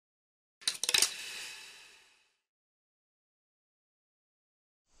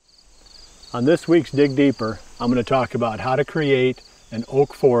On this week's Dig Deeper, I'm going to talk about how to create an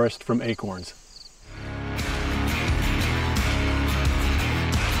oak forest from acorns.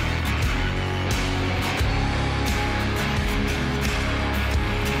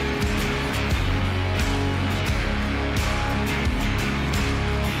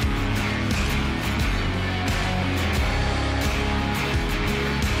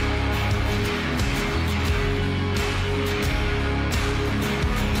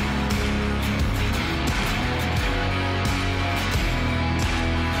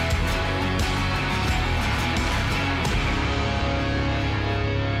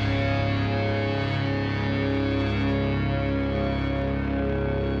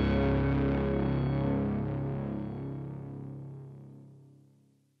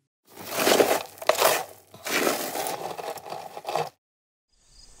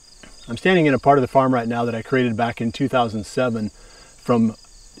 I'm standing in a part of the farm right now that I created back in 2007 from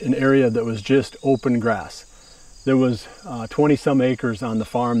an area that was just open grass. There was 20 some acres on the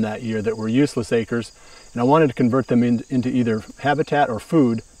farm that year that were useless acres, and I wanted to convert them into either habitat or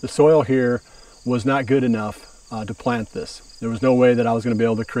food. The soil here was not good enough to plant this. There was no way that I was going to be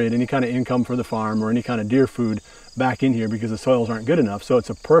able to create any kind of income for the farm or any kind of deer food back in here because the soils aren't good enough. So it's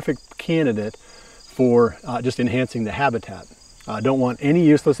a perfect candidate for just enhancing the habitat. I don't want any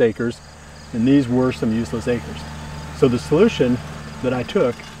useless acres, and these were some useless acres. So the solution that I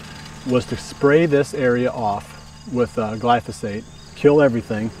took was to spray this area off with glyphosate, kill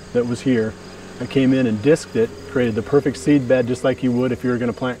everything that was here. I came in and disked it, created the perfect seed bed just like you would if you were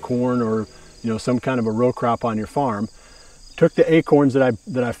going to plant corn or some kind of a row crop on your farm. Took the acorns that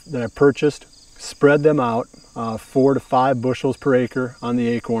I purchased, spread them out 4 to 5 bushels per acre on the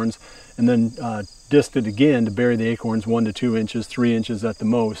acorns, and then disked it again to bury the acorns 1 to 2 inches, 3 inches at the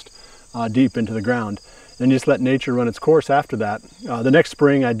most, deep into the ground. Then just let nature run its course after that. The next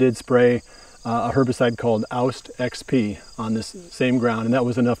spring I did spray a herbicide called Oust XP on this same ground, and that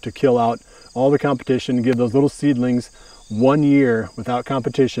was enough to kill out all the competition, give those little seedlings 1 year without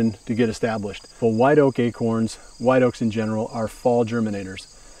competition to get established. Well, white oak acorns, white oaks in general, are fall germinators.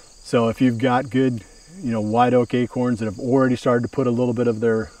 So if you've got good white oak acorns that have already started to put a little bit of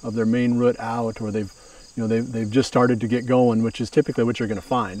their main root out, or they've just started to get going, which is typically what you're going to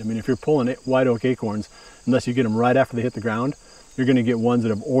find. I mean, if you're pulling white oak acorns, unless you get them right after they hit the ground, you're going to get ones that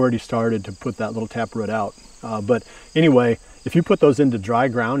have already started to put that little taproot out. But anyway, if you put those into dry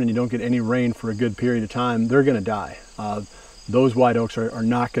ground and you don't get any rain for a good period of time, they're going to die. Those white oaks are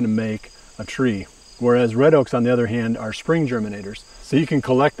not going to make a tree. Whereas red oaks, on the other hand, are spring germinators. So you can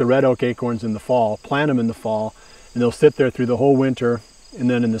collect the red oak acorns in the fall, plant them in the fall, and they'll sit there through the whole winter. And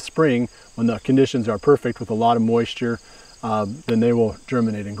then in the spring, when the conditions are perfect with a lot of moisture, then they will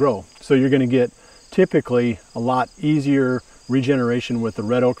germinate and grow. So you're going to get typically a lot easier regeneration with the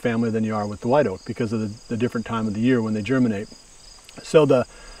red oak family than you are with the white oak because of the different time of the year when they germinate. So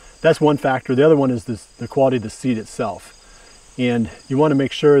that's one factor. The other one is the quality of the seed itself. And you want to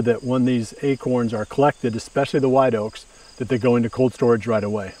make sure that when these acorns are collected, especially the white oaks, that they go into cold storage right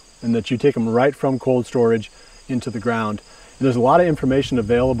away, and that you take them right from cold storage into the ground. And there's a lot of information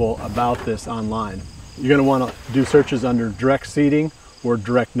available about this online. You're going to want to do searches under direct seeding or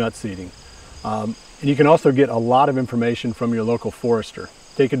direct nut seeding. And you can also get a lot of information from your local forester.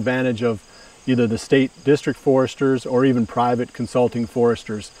 Take advantage of either the state district foresters or even private consulting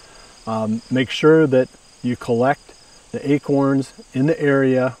foresters. Make sure that you collect the acorns in the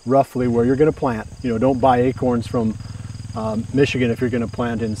area roughly where you're going to plant. Don't buy acorns from Michigan if you're going to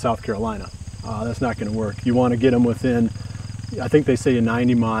plant in South Carolina. That's not going to work. You want to get them within, I think they say a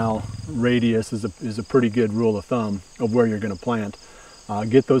 90-mile radius is a pretty good rule of thumb of where you're going to plant.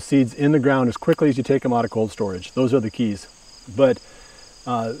 Get those seeds in the ground as quickly as you take them out of cold storage. Those are the keys. But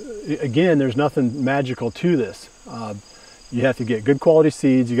again, there's nothing magical to this. You have to get good quality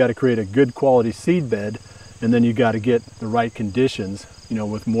seeds. You got to create a good quality seed bed, and then you got to get the right conditions,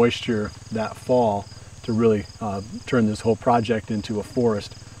 with moisture that fall to really turn this whole project into a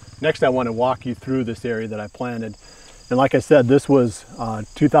forest. Next, I want to walk you through this area that I planted. And like I said, this was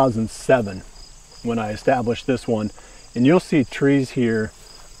 2007 when I established this one. And you'll see trees here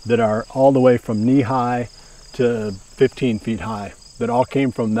that are all the way from knee-high to 15 feet high that all came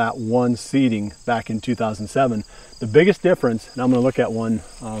from that one seeding back in 2007. The biggest difference, and I'm going to look at one,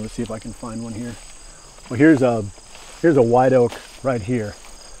 let's see if I can find one here. Well, here's a white oak right here.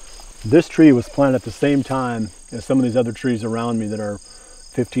 This tree was planted at the same time as some of these other trees around me that are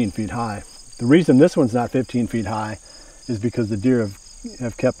 15 feet high. The reason this one's not 15 feet high is because the deer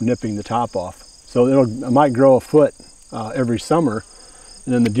have kept nipping the top off. So it might grow a foot every summer,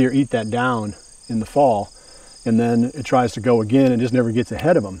 and then the deer eat that down in the fall, and then it tries to go again and just never gets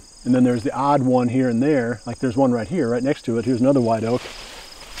ahead of them. And then there's the odd one here and there, like there's one right here, right next to it. Here's another white oak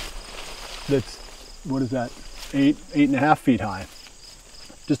that's, what is that, 8.5 feet high.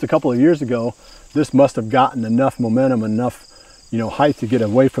 Just a couple of years ago, this must have gotten enough momentum, enough height to get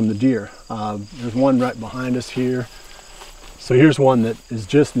away from the deer. There's one right behind us here. So here's one that is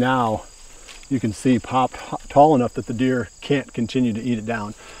just now, you can see, popped tall enough that the deer can't continue to eat it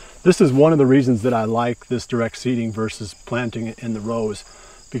down. This is one of the reasons that I like this direct seeding versus planting it in the rows,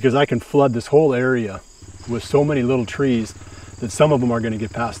 because I can flood this whole area with so many little trees that some of them are going to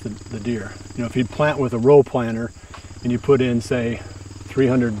get past the deer. If you plant with a row planter and you put in, say,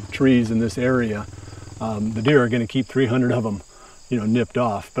 300 trees in this area, the deer are going to keep 300 of them, nipped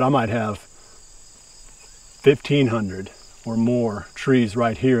off. But I might have 1,500 or more trees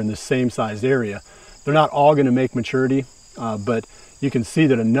right here in this same sized area. They're not all going to make maturity, but you can see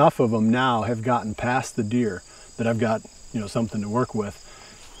that enough of them now have gotten past the deer that I've got, something to work with.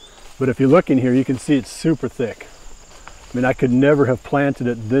 But if you look in here, you can see it's super thick. I mean, I could never have planted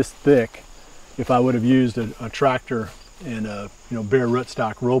it this thick if I would have used a tractor and a bare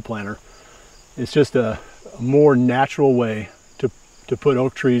rootstock row planter. It's just a more natural way to put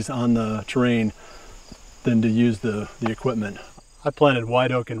oak trees on the terrain than to use the equipment. I planted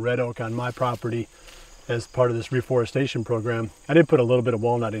white oak and red oak on my property as part of this reforestation program. I did put a little bit of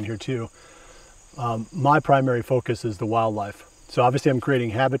walnut in here too. My primary focus is the wildlife. So obviously I'm creating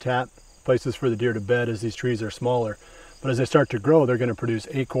habitat, places for the deer to bed as these trees are smaller. But as they start to grow, they're going to produce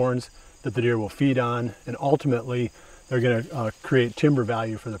acorns that the deer will feed on, and ultimately they're going to create timber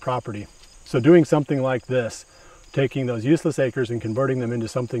value for the property. So doing something like this, taking those useless acres and converting them into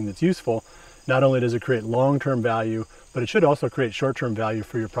something that's useful, not only does it create long-term value, but it should also create short-term value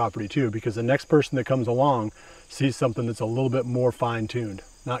for your property too, because the next person that comes along sees something that's a little bit more fine-tuned.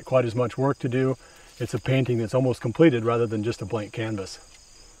 Not quite as much work to do. It's a painting that's almost completed rather than just a blank canvas.